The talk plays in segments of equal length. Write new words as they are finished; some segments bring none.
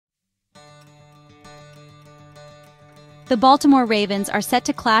The Baltimore Ravens are set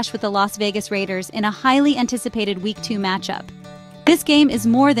to clash with the Las Vegas Raiders in a highly anticipated Week 2 matchup. This game is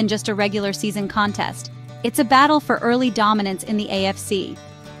more than just a regular season contest. It's a battle for early dominance in the AFC.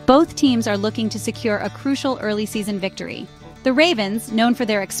 Both teams are looking to secure a crucial early season victory. The Ravens, known for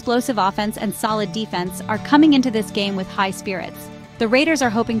their explosive offense and solid defense, are coming into this game with high spirits. The Raiders are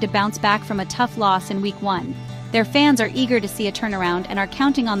hoping to bounce back from a tough loss in Week 1. Their fans are eager to see a turnaround and are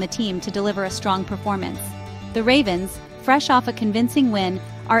counting on the team to deliver a strong performance. The Ravens, fresh off a convincing win,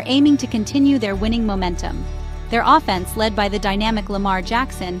 are aiming to continue their winning momentum. Their offense, led by the dynamic Lamar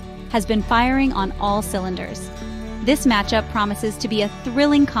Jackson, has been firing on all cylinders. This matchup promises to be a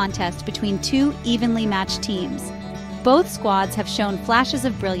thrilling contest between two evenly matched teams. Both squads have shown flashes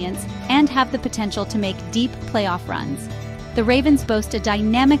of brilliance and have the potential to make deep playoff runs. The Ravens boast a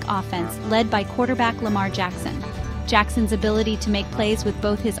dynamic offense led by quarterback Lamar Jackson. Jackson's ability to make plays with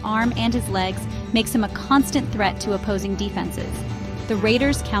both his arm and his legs makes him a constant threat to opposing defenses. The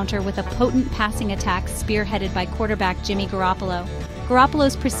Raiders counter with a potent passing attack spearheaded by quarterback Jimmy Garoppolo.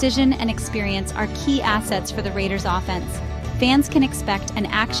 Garoppolo's precision and experience are key assets for the Raiders' offense. Fans can expect an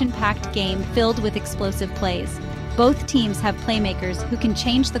action-packed game filled with explosive plays. Both teams have playmakers who can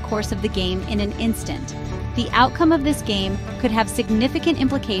change the course of the game in an instant. The outcome of this game could have significant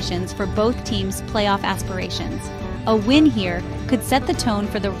implications for both teams' playoff aspirations. A win here could set the tone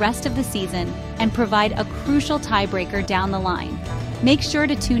for the rest of the season and provide a crucial tiebreaker down the line. Make sure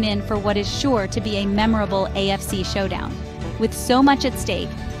to tune in for what is sure to be a memorable AFC showdown. With so much at stake,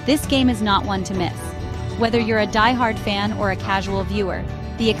 this game is not one to miss. Whether you're a die-hard fan or a casual viewer,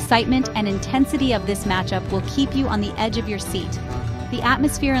 the excitement and intensity of this matchup will keep you on the edge of your seat. The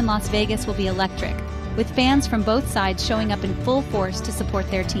atmosphere in Las Vegas will be electric, with fans from both sides showing up in full force to support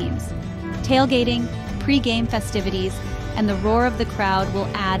their teams. Tailgating, pre-game festivities, and the roar of the crowd will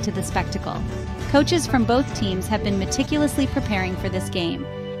add to the spectacle. Coaches from both teams have been meticulously preparing for this game,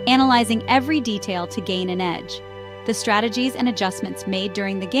 analyzing every detail to gain an edge. The strategies and adjustments made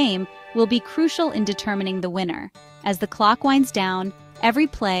during the game will be crucial in determining the winner. As the clock winds down, every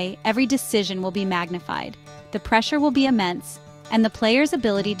play, every decision will be magnified. The pressure will be immense, and the players'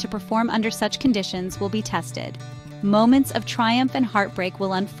 ability to perform under such conditions will be tested. Moments of triumph and heartbreak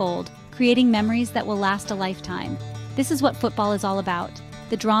will unfold, creating memories that will last a lifetime. This is what football is all about: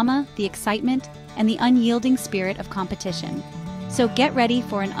 the drama, the excitement, and the unyielding spirit of competition. So get ready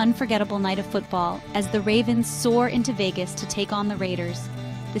for an unforgettable night of football as the Ravens soar into Vegas to take on the Raiders.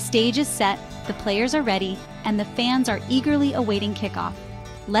 The stage is set, the players are ready, and the fans are eagerly awaiting kickoff.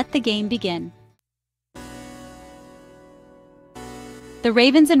 Let the game begin. The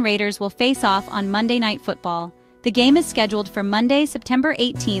Ravens and Raiders will face off on Monday Night Football. The game is scheduled for Monday, September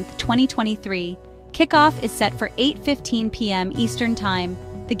 18, 2023. Kickoff is set for 8:15 p.m. Eastern Time.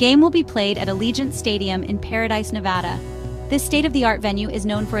 The game will be played at Allegiant Stadium in Paradise, Nevada. This state-of-the-art venue is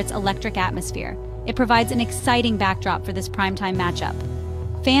known for its electric atmosphere. It provides an exciting backdrop for this primetime matchup.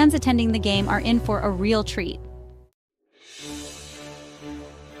 Fans attending the game are in for a real treat.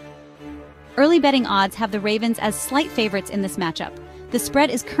 Early betting odds have the Ravens as slight favorites in this matchup. The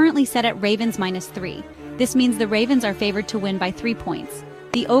spread is currently set at Ravens -3. This means the Ravens are favored to win by 3 points.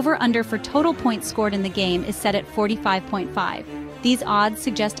 The over-under for total points scored in the game is set at 45.5. These odds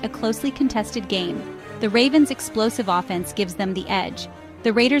suggest a closely contested game. The Ravens' explosive offense gives them the edge.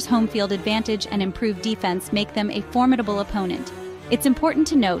 The Raiders' home field advantage and improved defense make them a formidable opponent. It's important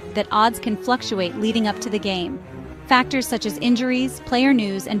to note that odds can fluctuate leading up to the game. Factors such as injuries, player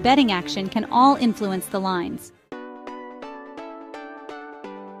news, and betting action can all influence the lines.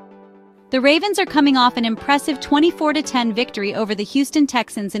 The Ravens are coming off an impressive 24-10 victory over the Houston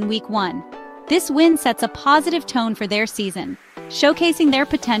Texans in Week 1. This win sets a positive tone for their season, showcasing their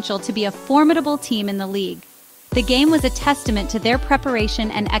potential to be a formidable team in the league. The game was a testament to their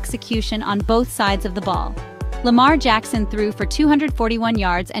preparation and execution on both sides of the ball. Lamar Jackson threw for 241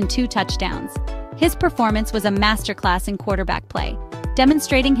 yards and 2 touchdowns. His performance was a masterclass in quarterback play,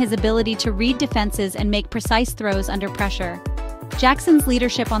 demonstrating his ability to read defenses and make precise throws under pressure. Jackson's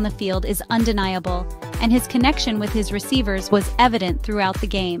leadership on the field is undeniable, and his connection with his receivers was evident throughout the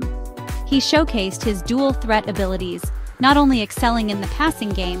game. He showcased his dual threat abilities, not only excelling in the passing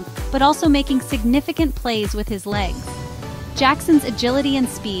game, but also making significant plays with his legs. Jackson's agility and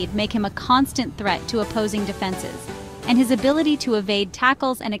speed make him a constant threat to opposing defenses, and his ability to evade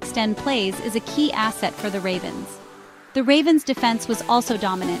tackles and extend plays is a key asset for the Ravens. The Ravens' defense was also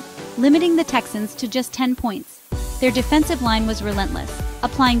dominant, limiting the Texans to just 10 points. Their defensive line was relentless,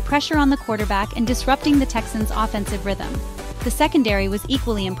 applying pressure on the quarterback and disrupting the Texans' offensive rhythm. The secondary was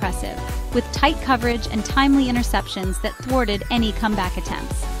equally impressive, with tight coverage and timely interceptions that thwarted any comeback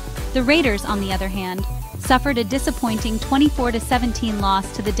attempts. The Raiders, on the other hand, suffered a disappointing 24-17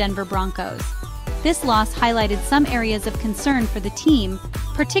 loss to the Denver Broncos. This loss highlighted some areas of concern for the team,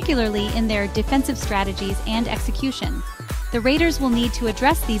 particularly in their defensive strategies and execution. The Raiders will need to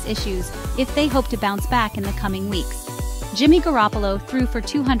address these issues if they hope to bounce back in the coming weeks. Jimmy Garoppolo threw for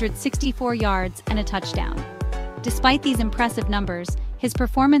 264 yards and a touchdown. Despite these impressive numbers, his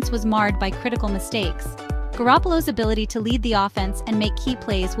performance was marred by critical mistakes. Garoppolo's ability to lead the offense and make key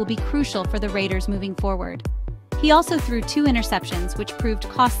plays will be crucial for the Raiders moving forward. He also threw 2 interceptions, which proved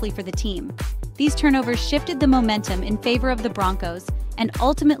costly for the team. These turnovers shifted the momentum in favor of the Broncos and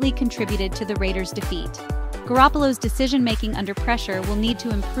ultimately contributed to the Raiders' defeat. Garoppolo's decision-making under pressure will need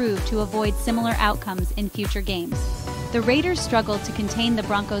to improve to avoid similar outcomes in future games. The Raiders struggled to contain the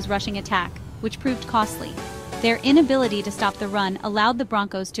Broncos' rushing attack, which proved costly. Their inability to stop the run allowed the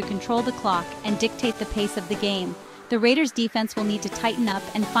Broncos to control the clock and dictate the pace of the game. The Raiders' defense will need to tighten up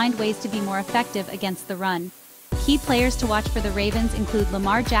and find ways to be more effective against the run. Key players to watch for the Ravens include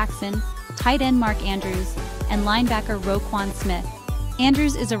Lamar Jackson, tight end Mark Andrews, and linebacker Roquan Smith.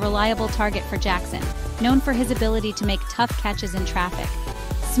 Andrews is a reliable target for Jackson, known for his ability to make tough catches in traffic.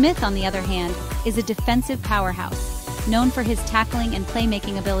 Smith, on the other hand, is a defensive powerhouse, known for his tackling and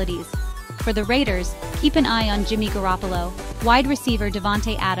playmaking abilities. For the Raiders, keep an eye on Jimmy Garoppolo, wide receiver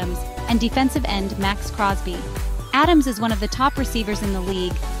Davante Adams, and defensive end Max Crosby. Adams is one of the top receivers in the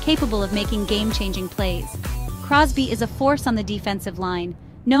league, capable of making game-changing plays. Crosby is a force on the defensive line,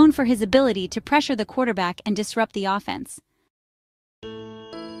 known for his ability to pressure the quarterback and disrupt the offense.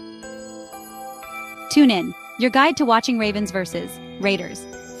 Tune in, your guide to watching Ravens vs. Raiders.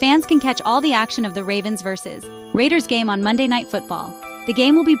 Fans can catch all the action of the Ravens vs. Raiders game on Monday Night Football. The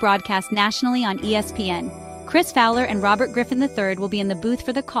game will be broadcast nationally on ESPN. Chris Fowler and Robert Griffin III will be in the booth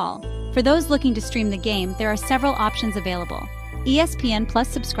for the call. For those looking to stream the game, there are several options available. ESPN Plus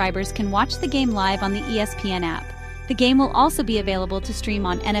subscribers can watch the game live on the ESPN app. The game will also be available to stream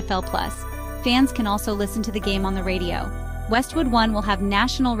on NFL Plus. Fans can also listen to the game on the radio. Westwood One will have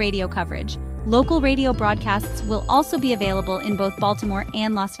national radio coverage. Local radio broadcasts will also be available in both Baltimore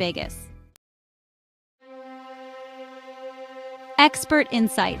and Las Vegas. Expert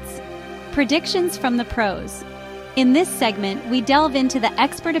Insights. Predictions from the pros. In this segment, we delve into the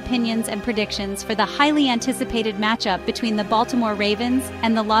expert opinions and predictions for the highly anticipated matchup between the Baltimore Ravens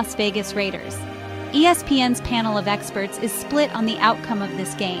and the Las Vegas Raiders. ESPN's panel of experts is split on the outcome of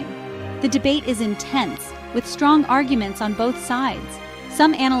this game. The debate is intense, with strong arguments on both sides.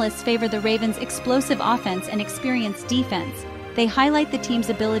 Some analysts favor the Ravens' explosive offense and experienced defense. They highlight the team's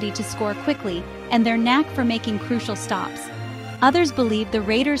ability to score quickly and their knack for making crucial stops. Others believe the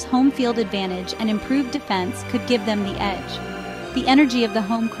Raiders' home field advantage and improved defense could give them the edge. The energy of the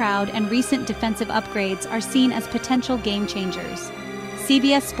home crowd and recent defensive upgrades are seen as potential game changers.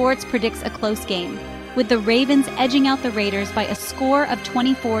 CBS Sports predicts a close game, with the Ravens edging out the Raiders by a score of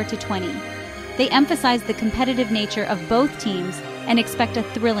 24-20. They emphasize the competitive nature of both teams and expect a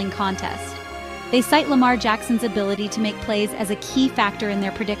thrilling contest. They cite Lamar Jackson's ability to make plays as a key factor in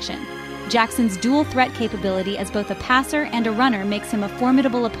their prediction. Jackson's dual threat capability as both a passer and a runner makes him a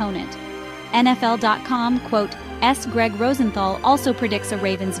formidable opponent. NFL.com, quote, Greg Rosenthal also predicts a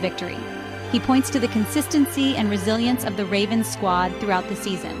Ravens victory. He points to the consistency and resilience of the Ravens squad throughout the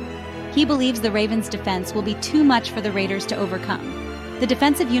season. He believes the Ravens' defense will be too much for the Raiders to overcome. The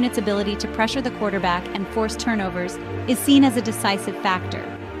defensive unit's ability to pressure the quarterback and force turnovers is seen as a decisive factor.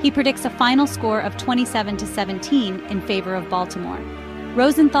 He predicts a final score of 27-17 in favor of Baltimore.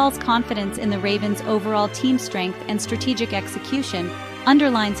 Rosenthal's confidence in the Ravens' overall team strength and strategic execution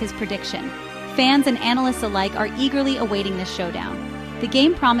underlines his prediction. Fans and analysts alike are eagerly awaiting this showdown. The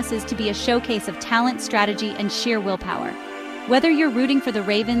game promises to be a showcase of talent, strategy, and sheer willpower. Whether you're rooting for the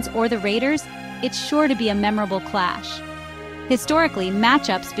Ravens or the Raiders, it's sure to be a memorable clash. Historically,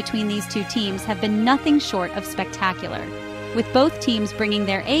 matchups between these two teams have been nothing short of spectacular. With both teams bringing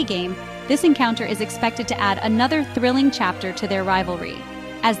their A-game, this encounter is expected to add another thrilling chapter to their rivalry.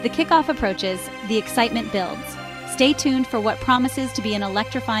 As the kickoff approaches, the excitement builds. Stay tuned for what promises to be an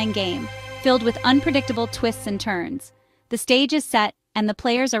electrifying game, filled with unpredictable twists and turns. The stage is set, and the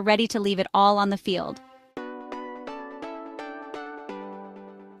players are ready to leave it all on the field.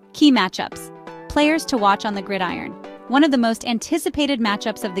 Key matchups. Players to watch on the gridiron. One of the most anticipated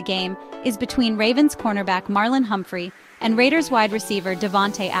matchups of the game is between Ravens cornerback Marlon Humphrey and Raiders wide receiver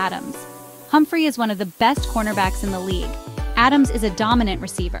Davante Adams. Humphrey is one of the best cornerbacks in the league. Adams is a dominant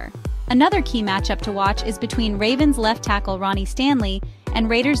receiver. Another key matchup to watch is between Ravens left tackle Ronnie Stanley and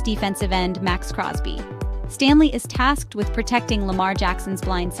Raiders defensive end Max Crosby. Stanley is tasked with protecting Lamar Jackson's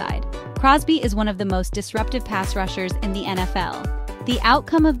blind side. Crosby is one of the most disruptive pass rushers in the NFL. The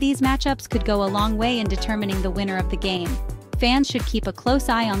outcome of these matchups could go a long way in determining the winner of the game. Fans should keep a close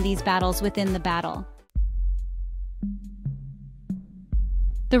eye on these battles within the battle.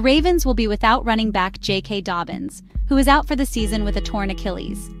 The Ravens will be without running back J.K. Dobbins, who is out for the season with a torn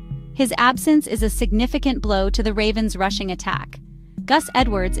Achilles. His absence is a significant blow to the Ravens' rushing attack. Gus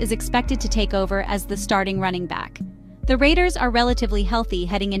Edwards is expected to take over as the starting running back. The Raiders are relatively healthy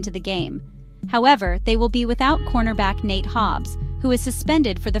heading into the game. However, they will be without cornerback Nate Hobbs, who is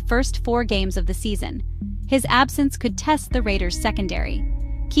suspended for the first 4 games of the season. His absence could test the Raiders' secondary.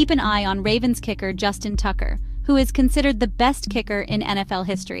 Keep an eye on Ravens kicker Justin Tucker, who is considered the best kicker in NFL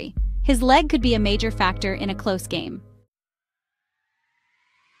history. His leg could be a major factor in a close game.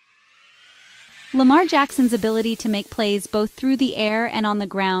 Lamar Jackson's ability to make plays both through the air and on the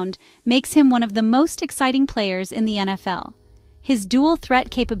ground makes him one of the most exciting players in the NFL. His dual threat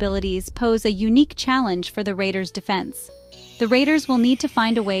capabilities pose a unique challenge for the Raiders' defense. The Raiders will need to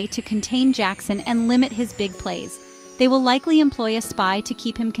find a way to contain Jackson and limit his big plays. They will likely employ a spy to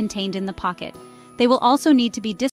keep him contained in the pocket. They will also need to be